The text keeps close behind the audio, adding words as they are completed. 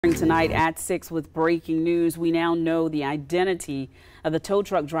Tonight at 6 with breaking news. We now know the identity of the tow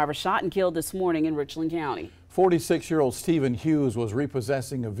truck driver shot and killed this morning in Richland County. 46-year-old Steven Hughes was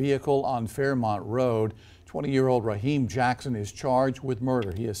repossessing a vehicle on Fairmont Road. 20-year-old Raheem Jackson is charged with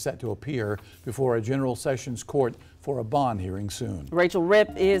murder. He is set to appear before a general sessions court for a bond hearing soon. Rachel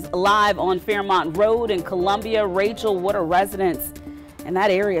Ripp is live on Fairmont Road in Columbia. Rachel, what are residents in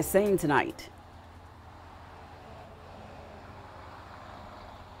that area saying tonight?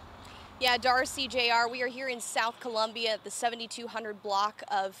 Yeah, Darcy, JR, we are here in South Columbia at the 7200 block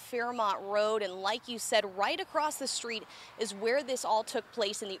of Fairmont Road. And like you said, right across the street is where this all took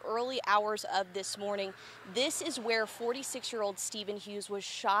place in the early hours of this morning. This is where 46-year-old Steven Hughes was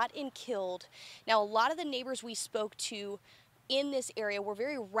shot and killed. Now, a lot of the neighbors we spoke to in this area were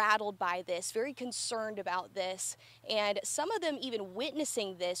very rattled by this, very concerned about this, and some of them even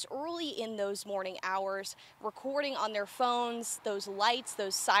witnessing this early in those morning hours, recording on their phones those lights,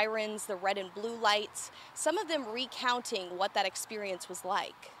 those sirens, the red and blue lights, some of them recounting what that experience was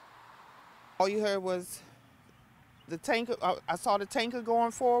like. All you heard was the tanker. I saw the tanker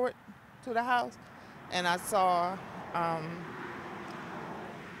going forward to the house, and I saw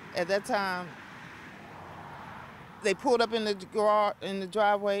at that time they pulled up in the garage, in the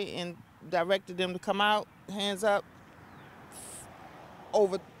driveway, and directed them to come out, hands up,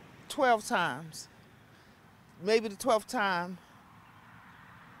 over 12 times. Maybe the 12th time.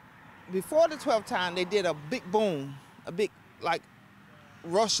 Before the 12th time, they did a big boom, a big, like,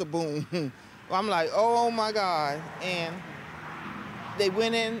 Russia boom. I'm like, oh my God. And they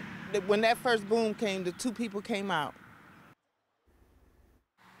went in, when that first boom came, the two people came out.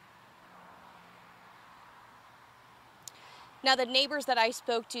 Now, the neighbors that I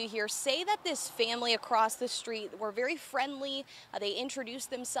spoke to here say that this family across the street were very friendly. They introduced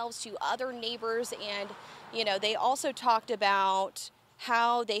themselves to other neighbors, and, you know, they also talked about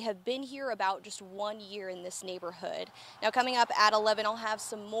how they have been here about just 1 year in this neighborhood. Now, coming up at 11, I'll have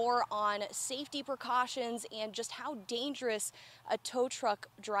some more on safety precautions and just how dangerous a tow truck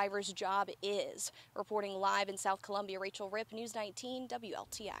driver's job is. Reporting live in South Columbia, Rachel Ripp, News 19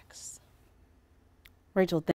 WLTX. Rachel,